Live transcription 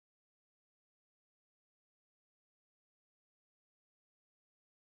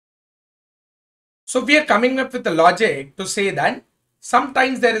So we are coming up with the logic to say that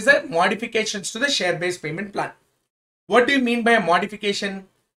sometimes there is a modifications to the share-based payment plan. What do you mean by a modification?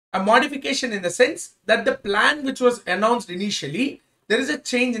 A modification in the sense that the plan which was announced initially, there is a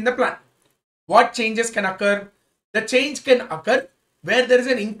change in the plan. What changes can occur? The change can occur where there is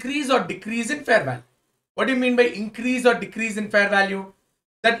an increase or decrease in fair value. What do you mean by increase or decrease in fair value?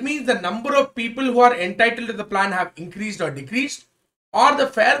 That means the number of people who are entitled to the plan have increased or decreased, or the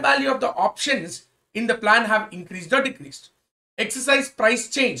fair value of the options in the plan have increased or decreased. Exercise price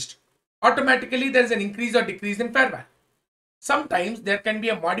changed. Automatically there is an increase or decrease in fair value. Sometimes there can be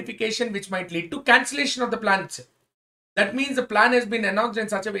a modification which might lead to cancellation of the plan itself. That means the plan has been announced in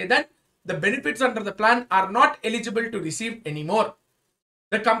such a way that the benefits under the plan are not eligible to receive anymore.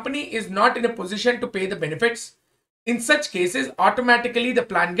 The company is not in a position to pay the benefits. In such cases, automatically the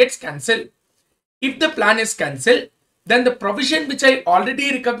plan gets cancelled. If the plan is cancelled, then the provision which I already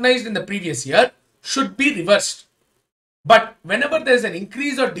recognized in the previous year should be reversed. But whenever there is an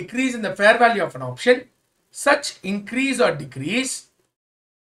increase or decrease in the fair value of an option, such increase or decrease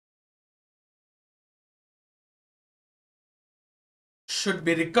should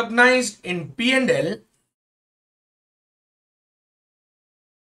be recognized in P&L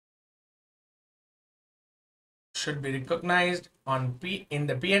should be recognized in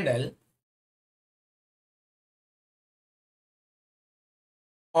the P&L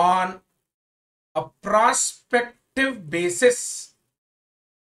on a prospective basis.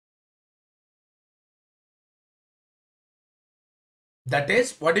 That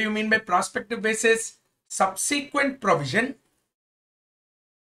is, what do you mean by prospective basis? Subsequent provision,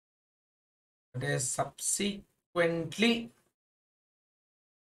 that is subsequently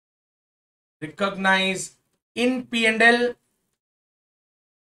recognized in P&L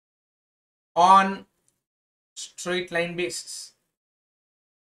on straight line basis.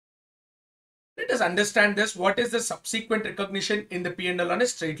 Let us understand this. What is the subsequent recognition in the P&L on a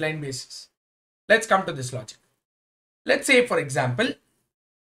straight line basis? Let's come to this logic. Let's say, for example,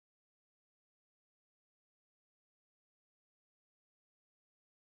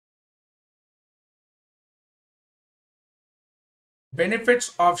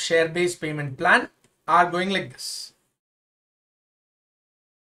 benefits of share-based payment plan are going like this,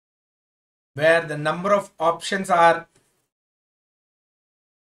 where the number of options are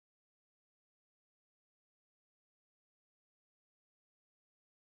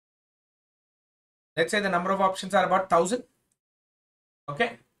let's say the number of options are about 1000.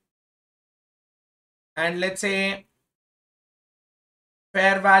 Okay. And let's say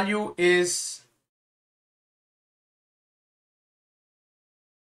fair value is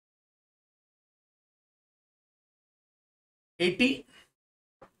 $80.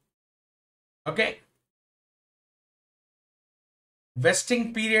 Okay.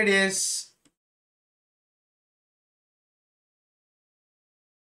 Vesting period is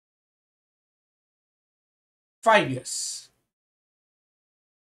 5 years.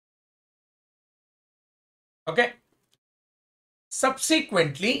 Okay.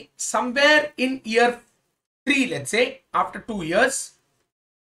 Subsequently, somewhere in year 3, let's say after 2 years,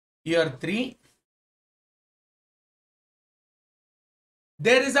 year 3,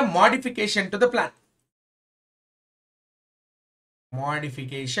 there is a modification to the plan.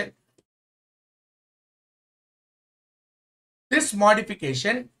 Modification. This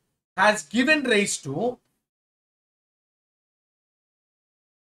modification has given rise to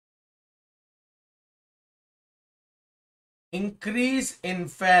increase in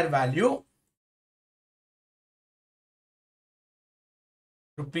fair value,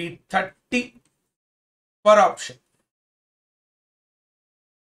 ₹30 per option.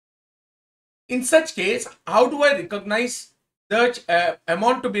 In such case, how do I recognize the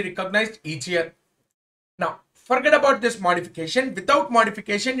amount to be recognized each year? Now, forget about this modification. Without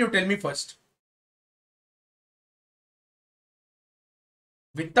modification, you tell me first.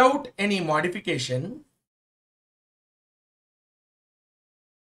 Without any modification,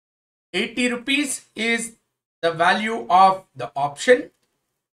 80 rupees is the value of the option,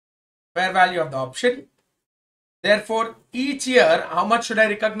 fair value of the option. Therefore, each year, how much should I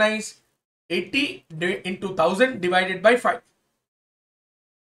recognize? 80 into 1000 divided by 5.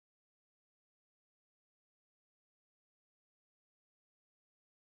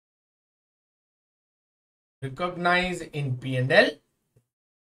 Recognize in P&L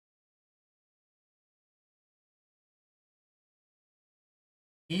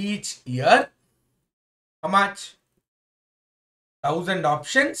each year. How much? 1000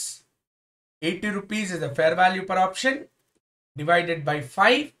 options. 80 rupees is the fair value per option divided by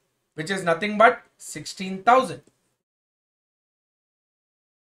 5, which is nothing but 16,000.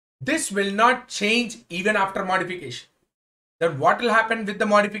 This will not change even after modification. Then what will happen with the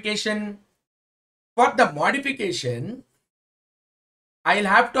modification? For the modification, I'll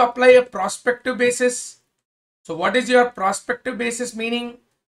have to apply a prospective basis. So what is your prospective basis meaning?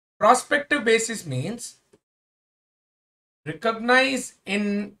 Prospective basis means recognize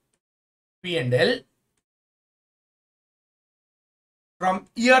in P&L from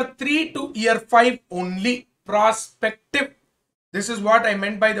year 3 to year 5 only. Prospective. This is what I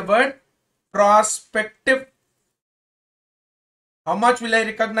meant by the word prospective. How much will I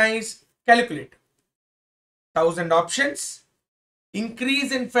recognize? Calculate. 1000 options.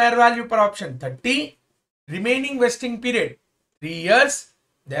 Increase in fair value per option 30. Remaining vesting period 3 years.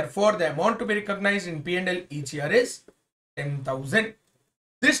 Therefore, the amount to be recognized in P&L each year is 10,000.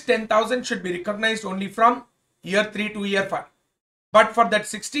 This 10,000 should be recognized only from year 3 to year 5. But for that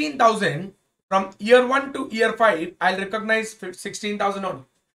 16,000, from year 1 to year 5, I'll recognize 16,000 only.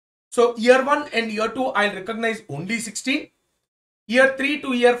 So year 1 and year 2, I'll recognize only 16. Year 3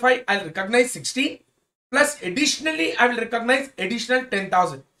 to year 5, I'll recognize 16. Plus additionally, I will recognize additional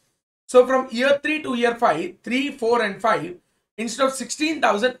 10,000. So from year 3 to year 5, 3, 4 and 5, instead of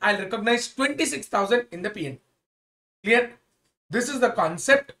 16,000, I'll recognize 26,000 in the P&L. Clear? This is the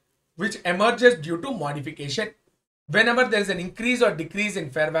concept which emerges due to modification. Whenever there is an increase or decrease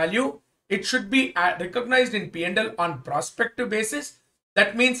in fair value, it should be recognized in P&L on prospective basis.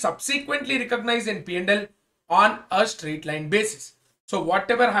 That means subsequently recognized in P&L on a straight line basis. So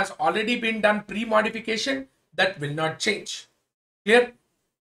whatever has already been done pre-modification, that will not change. Clear?